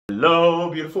Hello,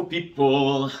 beautiful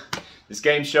people. This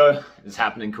game show is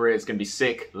happening in Korea. It's going to be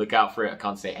sick. Look out for it. I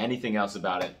can't say anything else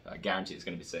about it. I guarantee it's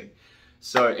going to be sick.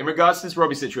 So in regards to this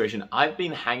Robbi situation, I've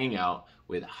been hanging out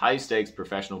with high-stakes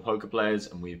professional poker players,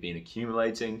 and we've been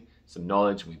accumulating some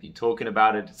knowledge. We've been talking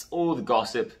about it. It's all the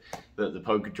gossip that the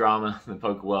poker drama, the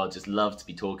poker world just love to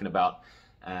be talking about.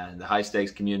 And the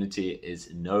high-stakes community is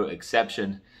no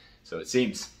exception, so it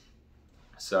seems.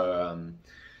 So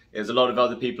there's a lot of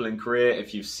other people in Korea.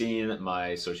 If you've seen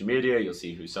my social media, you'll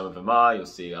see who some of them are. You'll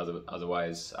see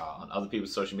otherwise on other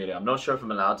people's social media. I'm not sure if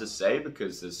I'm allowed to say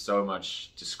because there's so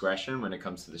much discretion when it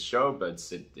comes to the show, but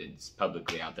it's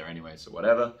publicly out there anyway, so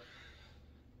whatever.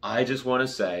 I just want to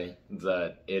say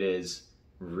that it is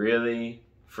really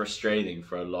frustrating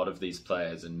for a lot of these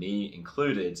players, and me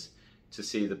included, to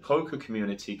see the poker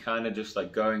community kind of just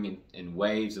like going in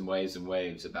waves and waves and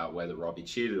waves about whether Robbi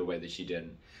cheated or whether she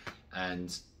didn't.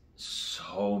 And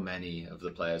so many of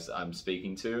the players that I'm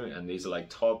speaking to, and these are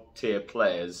like top tier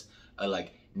players, are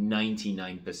like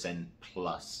 99%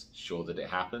 plus sure that it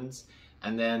happens.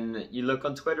 And then you look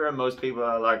on Twitter and most people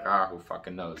are like, who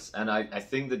fucking knows? And I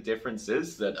think the difference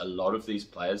is that a lot of these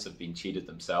players have been cheated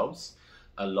themselves.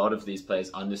 A lot of these players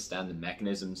understand the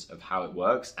mechanisms of how it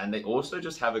works, and they also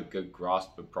just have a good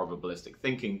grasp of probabilistic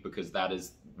thinking because that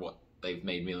is what they've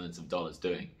made millions of dollars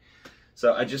doing.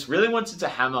 So I just really wanted to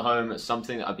hammer home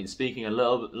something that I've been speaking a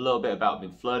little bit about. I've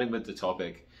been flirting with the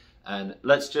topic, and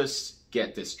let's just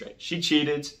get this straight. She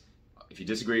cheated. If you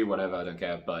disagree, whatever, I don't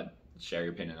care, but share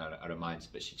your opinion, I don't mind.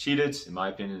 But she cheated, in my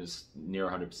opinion, is near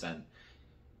 100%.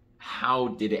 How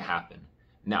did it happen?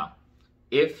 Now,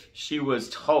 if she was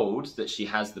told that she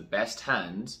has the best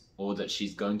hand or that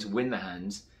she's going to win the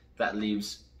hand, that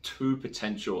leaves two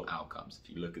potential outcomes.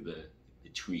 If you look at the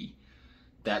tree,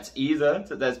 that's either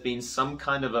that there's been some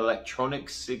kind of electronic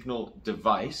signal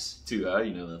device to her,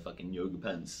 you know, the fucking yoga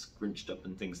pants scrunched up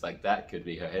and things like that. Could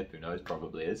be her hip, who knows,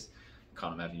 probably is.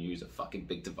 Can't imagine you use a fucking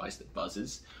big device that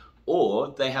buzzes.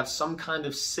 Or they have some kind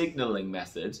of signaling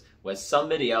method where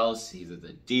somebody else, either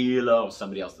the dealer or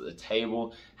somebody else at the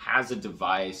table, has a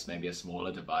device, maybe a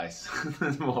smaller device,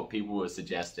 what people were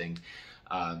suggesting,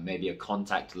 maybe a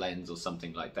contact lens or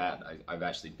something like that. I've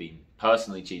actually been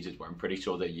personally cheated where I'm pretty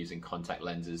sure they're using contact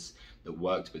lenses that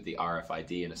worked with the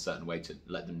RFID in a certain way to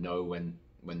let them know when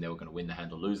they were going to win the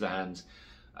hand or lose the hand.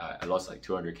 I lost like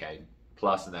 200k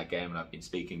plus in that game, and I've been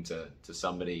speaking to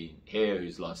somebody here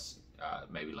who's lost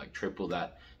maybe like triple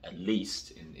that at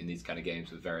least in these kind of games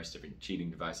with various different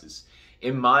cheating devices.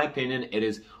 In my opinion, it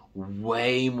is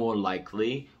way more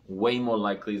likely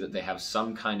that they have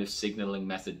some kind of signaling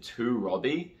method to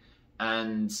Robbi,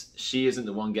 and she isn't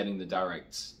the one getting the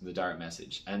direct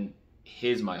message. And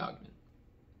here's my argument.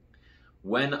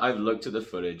 When I've looked at the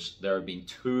footage, there have been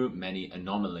too many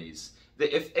anomalies.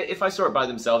 If I saw it by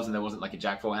themselves and there wasn't like a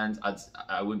jack four hand,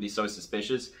 I wouldn't be so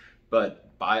suspicious. But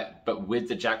with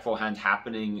the jack four hand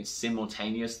happening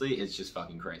simultaneously, it's just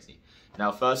fucking crazy.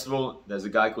 Now, first of all, there's a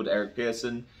guy called Eric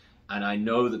Pearson, and I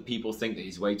know that people think that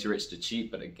he's way too rich to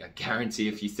cheat, but I guarantee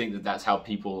if you think that that's how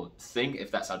people think,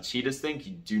 if that's how cheaters think,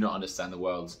 you do not understand the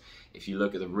world. If you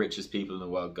look at the richest people in the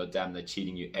world, goddamn, they're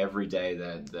cheating you every day.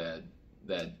 They're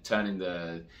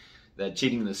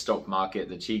cheating in the stock market.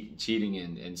 They're cheating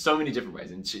in so many different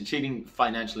ways, and cheating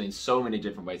financially in so many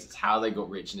different ways. It's how they got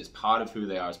rich, and it's part of who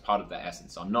they are. It's part of their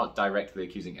essence. So I'm not directly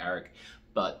accusing Eric,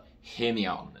 but hear me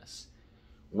out on this.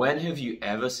 When have you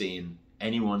ever seen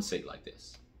anyone sit like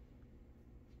this?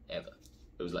 Ever.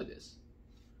 It was like this.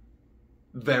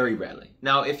 Very rarely.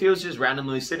 Now, if he was just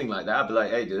randomly sitting like that, I'd be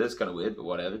like, hey, dude, that's kind of weird, but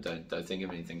whatever. Don't think of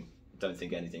anything. Don't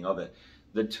think anything of it.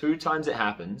 The two times it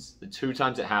happens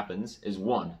is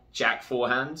one, jack four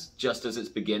hands, just as it's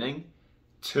beginning.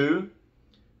 Two,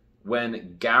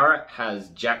 when Garrett has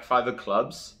jack five of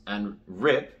clubs and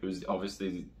Rip, who's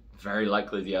obviously very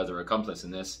likely the other accomplice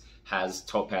in this, has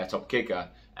top pair, top kicker,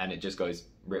 and it just goes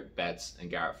Rip bets and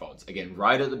Garrett folds. Again,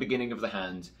 right at the beginning of the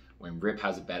hand, when Rip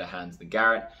has a better hand than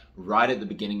Garrett, right at the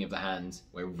beginning of the hand,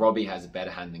 where Robbi has a better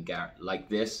hand than Garrett, like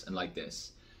this and like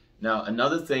this. Now,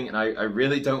 another thing, and I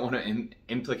really don't want to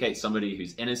implicate somebody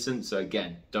who's innocent, so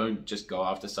again, don't just go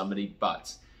after somebody,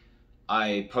 but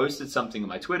I posted something on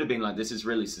my Twitter being like, this is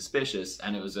really suspicious,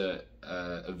 and it was a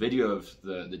video of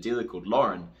the dealer called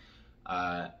Lauren.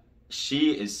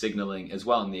 She is signaling as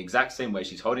well in the exact same way.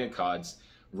 She's holding her cards.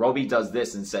 Robbi does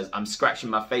this and says, I'm scratching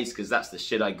my face because that's the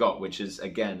shit I got, which is,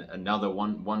 again, another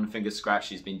one finger scratch.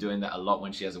 She's been doing that a lot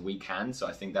when she has a weak hand, so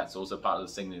I think that's also part of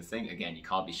the signaling thing. Again, you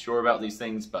can't be sure about these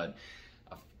things, but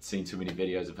I've seen too many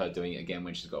videos of her doing it again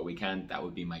when she's got a weak hand. That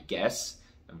would be my guess.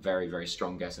 A very, very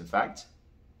strong guess, in fact.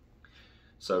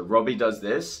 So Robbi does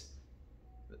this.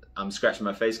 I'm scratching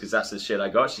my face because that's the shit I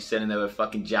got. She's sitting there with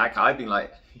fucking Jack High being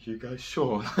like, you guys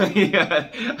sure? Yeah,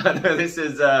 I know this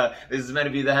is meant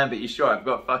to be the hand, but you sure? I've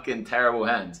got fucking terrible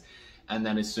hands. And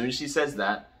then as soon as she says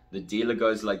that, the dealer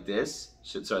goes like this.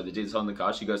 Sorry, the dealer's holding the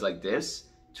card. She goes like this,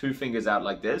 2 fingers out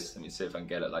like this. Let me see if I can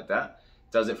get it like that.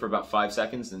 Does it for about 5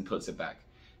 seconds, then puts it back.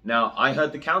 Now, I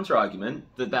heard the counter argument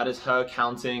that is her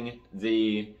counting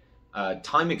the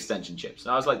time extension chips.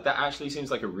 And I was like, that actually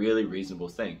seems like a really reasonable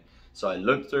thing. So I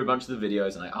looked through a bunch of the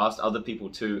videos and I asked other people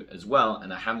too as well,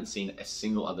 and I haven't seen a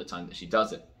single other time that she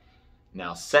does it.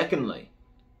 Now, secondly,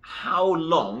 how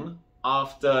long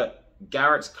after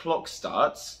Garrett's clock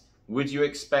starts would you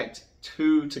expect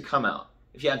 2 to come out?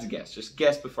 If you had to guess, just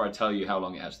guess before I tell you how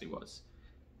long it actually was.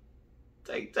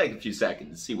 Take a few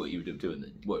seconds, see what you would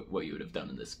have what you would have done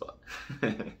in this spot.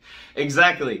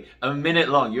 Exactly, a minute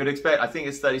long. You would expect, I think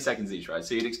it's 30 seconds each, right?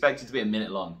 So you'd expect it to be a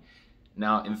minute long.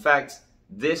 Now, in fact,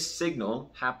 this signal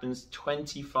happens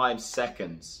 25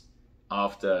 seconds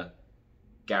after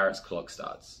Garrett's clock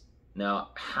starts. Now,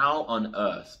 how on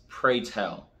earth, pray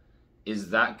tell, is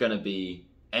that going to be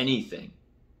anything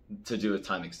to do with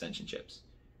time extension chips?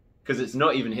 Because it's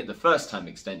not even hit the first time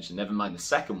extension, never mind the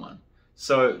second one.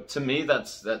 So to me,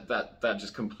 that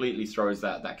just completely throws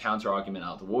that counter argument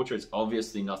out the water. It's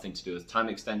obviously nothing to do with time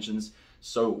extensions.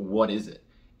 So what is it?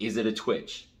 Is it a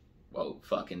twitch? Well,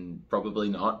 fucking probably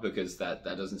not, because that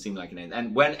doesn't seem like an end.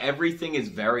 And when everything is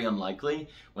very unlikely,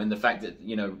 when the fact that,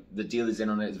 you know, the deal is in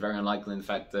on it is very unlikely, and the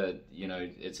fact that, you know,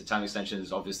 it's a time extension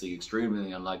is obviously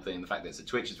extremely unlikely, and the fact that it's a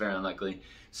twitch is very unlikely,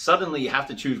 suddenly you have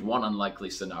to choose one unlikely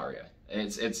scenario.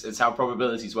 It's how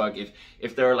probabilities work.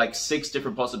 If there are like 6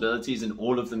 different possibilities and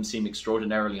all of them seem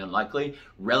extraordinarily unlikely,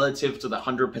 relative to the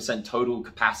 100% total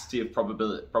capacity of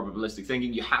probabilistic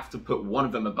thinking, you have to put one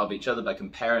of them above each other by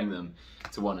comparing them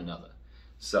to one another.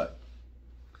 So,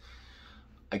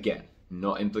 again,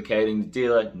 not implicating the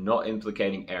dealer, not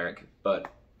implicating Eric, but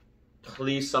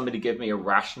please somebody give me a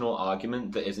rational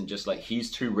argument that isn't just like he's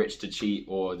too rich to cheat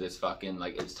or this fucking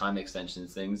like it's time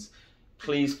extensions things.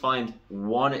 Please find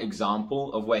one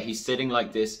example of where he's sitting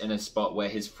like this in a spot where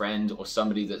his friend or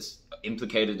somebody that's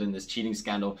implicated in this cheating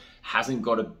scandal hasn't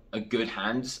got a good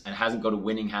hand and hasn't got a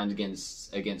winning hand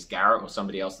against Garrett or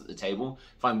somebody else at the table.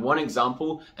 Find one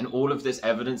example and all of this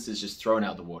evidence is just thrown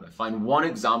out the water. Find one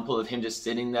example of him just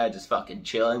sitting there just fucking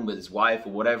chilling with his wife or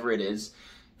whatever it is.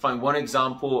 Find one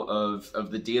example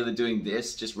of the dealer doing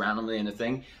this just randomly in a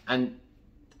thing, and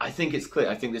I think it's clear.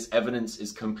 I think this evidence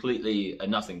is completely a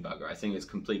nothing burger. I think it's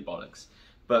complete bollocks.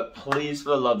 But please, for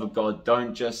the love of God,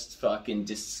 don't just fucking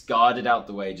discard it out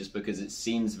the way just because it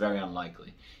seems very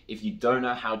unlikely. If you don't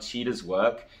know how cheaters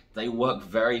work, they work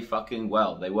very fucking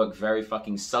well. They work very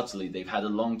fucking subtly. They've had a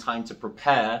long time to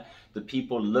prepare. The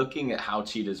people looking at how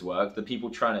cheaters work, the people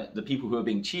who are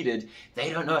being cheated,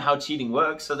 they don't know how cheating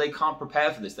works, so they can't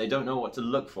prepare for this. They don't know what to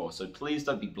look for. So please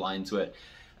don't be blind to it.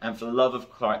 And for the love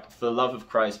of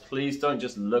Christ, please don't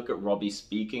just look at Robbi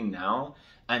speaking now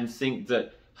and think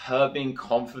that her being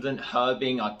confident, her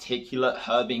being articulate,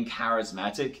 her being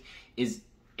charismatic is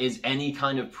any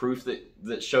kind of proof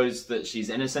that shows that she's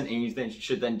innocent, and you then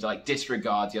should then like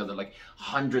disregard the other like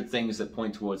 100 things that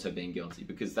point towards her being guilty,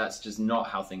 because that's just not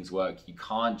how things work. You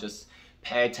can't just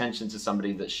pay attention to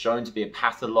somebody that's shown to be a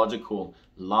pathological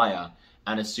liar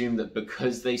and assume that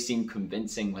because they seem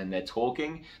convincing when they're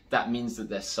talking, that means that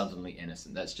they're suddenly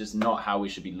innocent. That's just not how we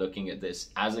should be looking at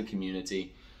this as a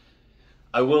community.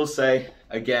 I will say,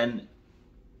 again,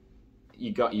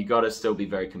 you got to still be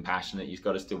very compassionate. You've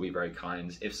got to still be very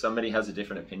kind. If somebody has a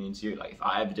different opinion to you, like if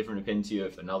I have a different opinion to you,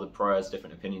 if another pro has a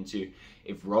different opinion to you,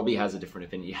 if Robbi has a different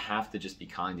opinion, you have to just be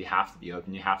kind. You have to be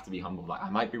open. You have to be humble. Like, I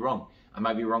might be wrong. I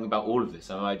might be wrong about all of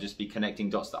this. I might just be connecting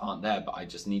dots that aren't there, but I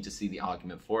just need to see the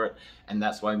argument for it. And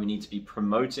that's why we need to be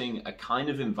promoting a kind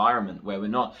of environment where we're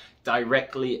not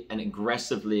directly and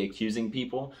aggressively accusing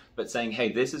people, but saying, hey,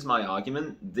 this is my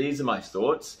argument. These are my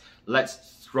thoughts.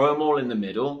 Let's throw them all in the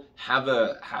middle, have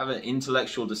an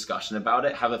intellectual discussion about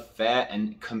it, have a fair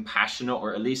and compassionate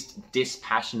or at least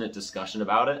dispassionate discussion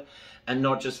about it, and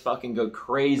not just fucking go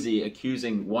crazy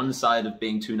accusing one side of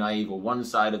being too naive or one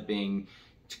side of being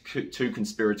too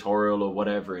conspiratorial or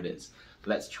whatever it is.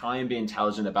 Let's try and be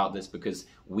intelligent about this, because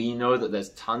we know that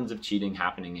there's tons of cheating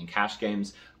happening in cash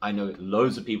games. I know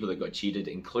loads of people that got cheated,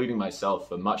 including myself,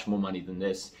 for much more money than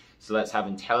this. So let's have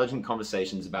intelligent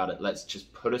conversations about it. Let's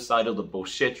just put aside all the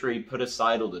bullshittery, put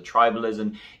aside all the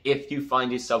tribalism. If you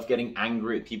find yourself getting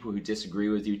angry at people who disagree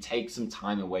with you, take some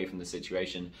time away from the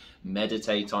situation.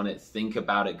 Meditate on it, think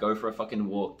about it, go for a fucking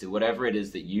walk, do whatever it is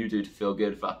that you do to feel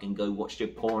good. Fucking go watch your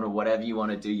porn or whatever you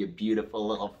want to do, you beautiful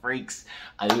little freaks.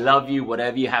 I love you,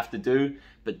 whatever you have to do.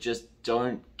 but just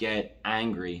don't get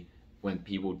angry when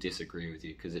people disagree with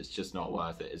you, because it's just not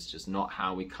worth it. It's just not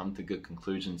how we come to good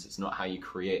conclusions. It's not how you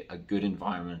create a good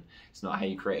environment. It's not how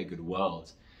you create a good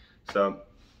world. So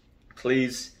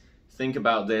please think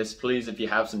about this. Please, if you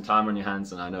have some time on your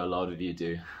hands, and I know a lot of you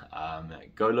do,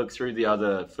 go look through the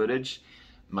other footage.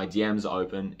 My DMs are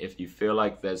open. If you feel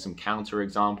like there's some counter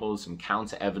examples, some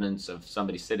counter evidence of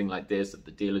somebody sitting like this, of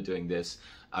the dealer doing this,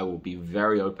 I will be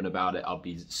very open about it. I'll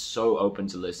be so open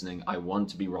to listening. I want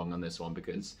to be wrong on this one,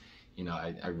 because you know,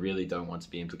 I really don't want to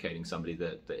be implicating somebody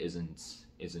that isn't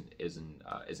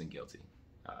guilty.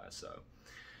 So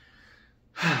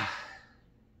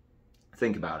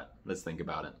think about it. Let's think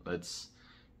about it. Let's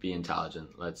be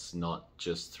intelligent. Let's not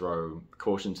just throw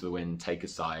caution to the wind, take a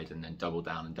side, and then double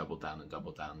down and double down and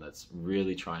double down. Let's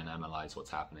really try and analyze what's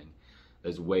happening.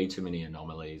 There's way too many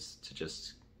anomalies to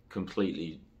just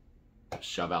completely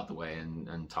shove out the way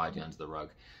and tidy under the rug.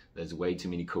 There's way too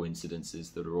many coincidences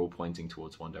that are all pointing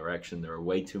towards one direction. There are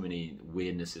way too many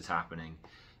weirdnesses happening.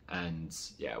 And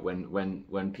yeah,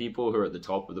 when people who are at the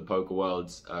top of the poker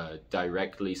world are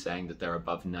directly saying that they're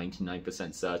above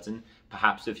 99% certain,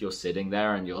 perhaps if you're sitting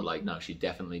there and you're like, no, she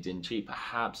definitely didn't cheat,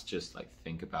 perhaps just like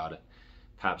think about it.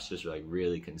 Perhaps just like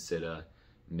really consider,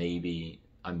 maybe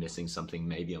I'm missing something,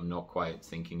 maybe I'm not quite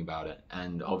thinking about it.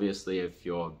 And obviously if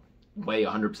you're way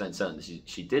 100% certain that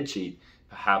she did cheat,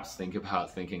 perhaps think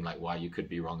about thinking like why you could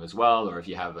be wrong as well, or if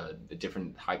you have a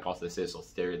different hypothesis or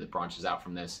theory that branches out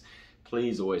from this,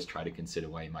 please always try to consider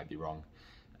why you might be wrong,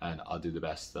 and I'll do the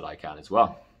best that I can as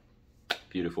well.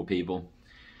 Beautiful people.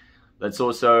 Let's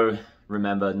also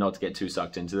remember not to get too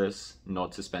sucked into this,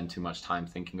 not to spend too much time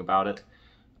thinking about it.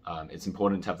 It's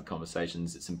important to have the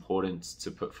conversations. It's important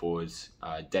to put forward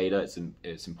data.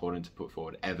 It's important to put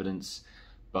forward evidence,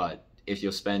 but if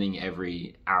you're spending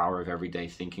every hour of every day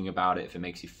thinking about it, if it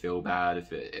makes you feel bad,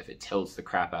 if it tilts the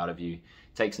crap out of you,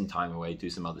 take some time away, do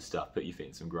some other stuff, put your feet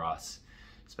in some grass,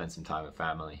 spend some time with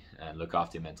family, and look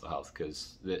after your mental health,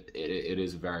 because it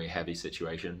is a very heavy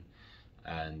situation.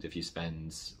 And if you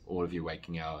spend all of your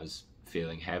waking hours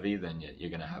feeling heavy, then you're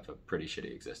going to have a pretty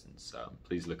shitty existence. So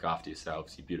please look after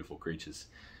yourselves, you beautiful creatures.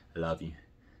 I love you.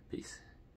 Peace.